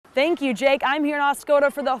Thank you, Jake. I'm here in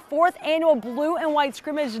Oscoda for the 4th annual Blue and White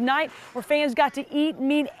Scrimmage night, where fans got to eat,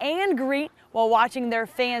 meet, and greet while watching their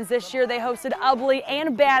fans. This year they hosted Ubly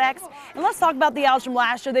and Bearcats. And let's talk about the Owls from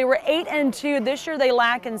last year. They were 8-2. This year they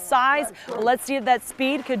lack in size, but let's see if that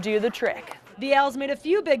speed could do the trick. The Owls made a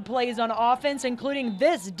few big plays on offense, including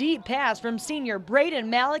this deep pass from senior Braden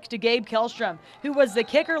Malik to Gabe Kellstrom, who was the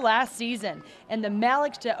kicker last season. And the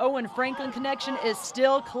Malik to Owen Franklin connection is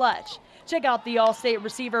still clutch. Check out the All-State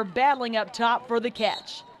receiver battling up top for the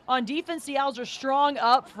catch. On defense, the Owls are strong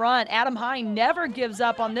up front. Adam Hine never gives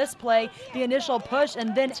up on this play, the initial push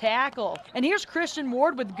and then tackle. And here's Christian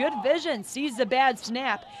Ward with good vision, sees the bad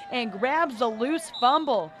snap, and grabs the loose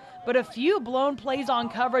fumble. But a few blown plays on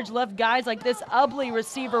coverage left guys like this Ubly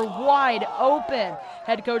receiver wide open.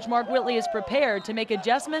 Head coach Mark Whitley is prepared to make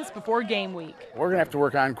adjustments before game week. We're going to have to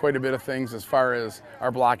work on quite a bit of things as far as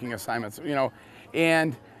our blocking assignments,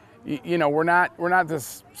 and we're not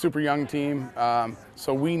this super young team,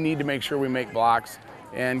 so we need to make sure we make blocks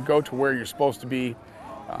and go to where you're supposed to be.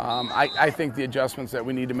 I think the adjustments that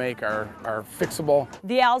we need to make are fixable.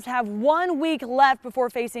 The Owls have 1 week left before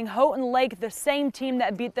facing Houghton Lake, the same team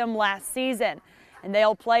that beat them last season. And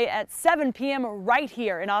they'll play at 7 p.m. right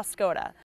here in Oscoda.